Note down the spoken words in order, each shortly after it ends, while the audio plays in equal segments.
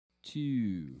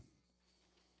2.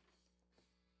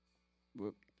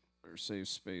 Whoop, or save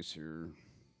space here.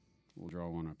 We'll draw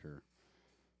one up here.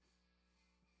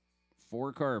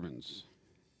 4 carbons.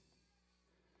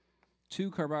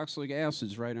 2 carboxylic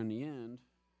acids right on the end.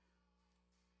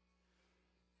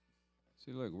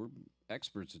 See, look, we're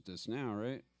experts at this now,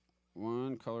 right?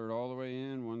 One colored all the way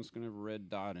in, one's going to have a red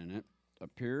dot in it.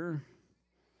 Up here,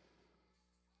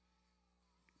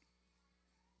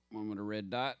 one with a red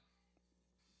dot.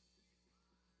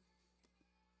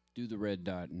 Do the red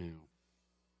dot now.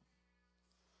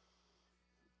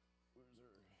 Where's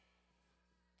our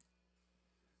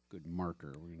good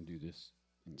marker? We're going to do this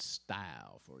in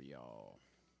style for y'all.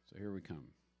 So here we come.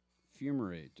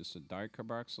 Fumarate, just a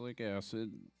dicarboxylic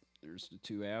acid. There's the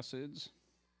 2 acids.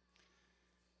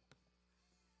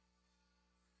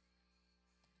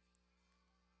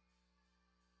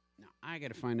 Now, I got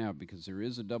to find out because there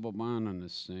is a double bond on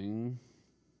this thing,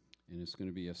 and it's going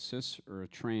to be a cis or a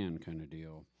tran kind of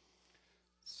deal.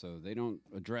 So they don't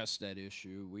address that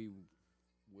issue. We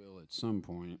will at some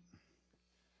point.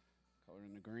 Color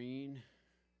in the green.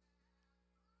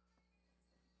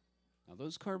 Now,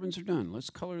 those carbons are done. Let's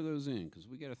color those in because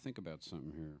we got to think about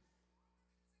something here.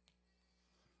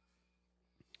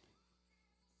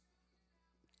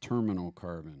 Terminal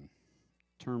carbon.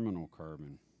 Terminal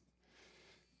carbon.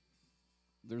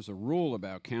 There's a rule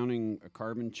about counting a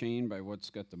carbon chain by what's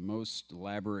got the most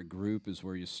elaborate group is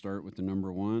where you start with the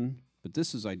number 1. But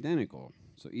this is identical.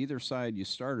 So either side you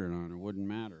started on, it wouldn't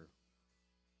matter.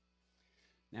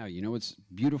 Now, you know what's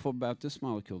beautiful about this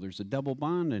molecule? There's a double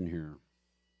bond in here.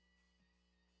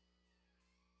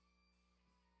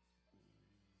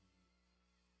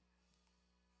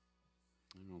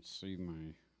 I don't see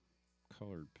my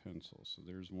colored pencil. So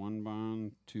there's 1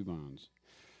 bond, 2 bonds.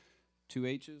 2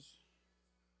 H's.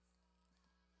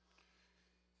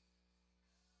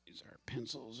 These are our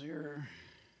pencils here.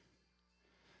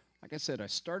 Like I said, I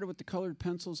started with the colored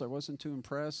pencils. I wasn't too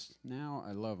impressed. Now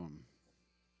I love them.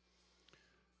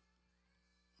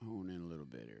 Hone in a little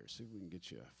bit here. See if we can get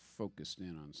you focused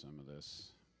in on some of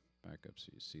this. Back up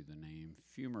so you see the name.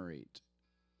 Fumarate.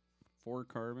 4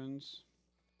 carbons.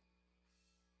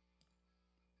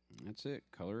 That's it.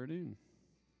 Color it in.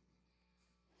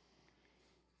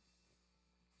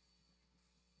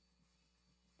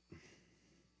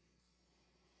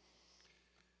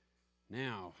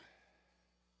 Now,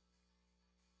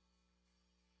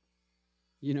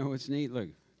 you know, it's neat. Look,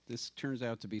 this turns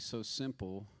out to be so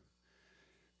simple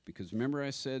because remember I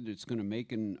said it's going to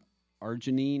make an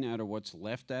arginine out of what's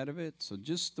left out of it? So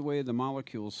just the way the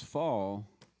molecules fall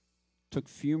took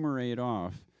fumarate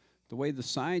off. The way the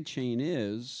side chain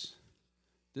is,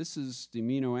 this is the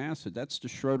amino acid. That's the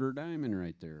Schroeder diamond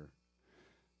right there.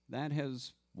 That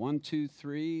has 1, 2,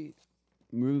 3.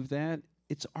 Move that.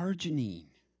 It's arginine.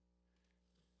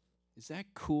 Is that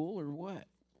cool or what?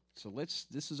 So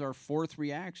this is our 4th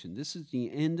reaction. This is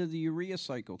the end of the urea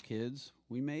cycle, kids.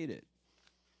 We made it.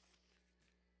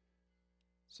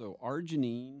 So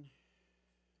arginine,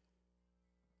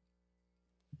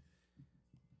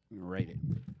 I'm going to write it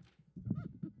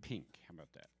pink. How about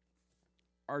that?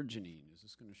 Arginine. Is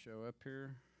this going to show up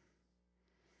here?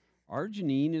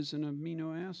 Arginine is an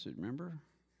amino acid, remember?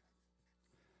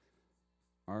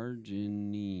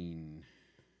 Arginine.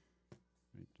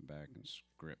 Right the back in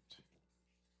script.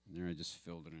 And there I just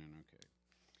filled it in. Okay.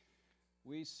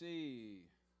 We see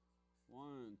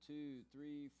 1, 2,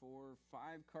 3, 4, 5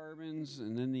 carbons,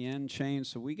 and then the end chain.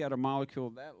 So we got a molecule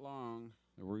that long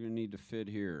that we're going to need to fit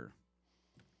here.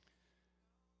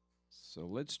 So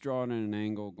let's draw it in an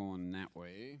angle going that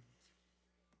way.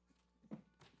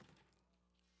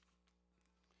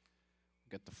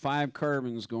 Got the 5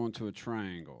 carbons going to a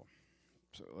triangle.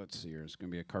 So let's see here. It's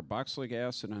going to be a carboxylic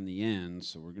acid on the end,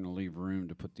 so we're going to leave room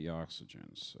to put the oxygen.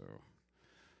 So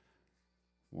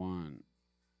 1,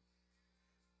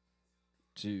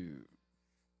 2,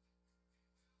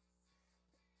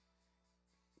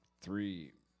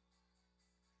 3,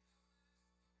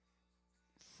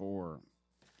 4.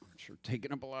 I'm sure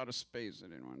taking up a lot of space. I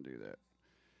didn't want to do that.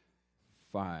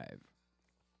 5.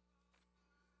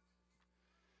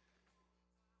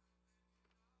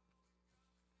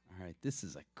 All right, this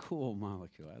is a cool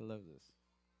molecule. I love this.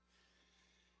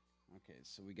 Okay,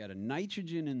 so we got a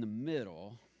nitrogen in the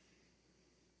middle.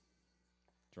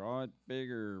 Draw it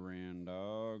bigger, Rand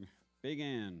Dog. Big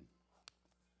N.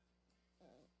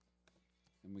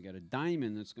 And we got a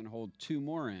diamond that's going to hold 2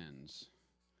 more ends.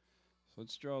 So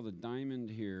let's draw the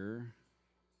diamond here.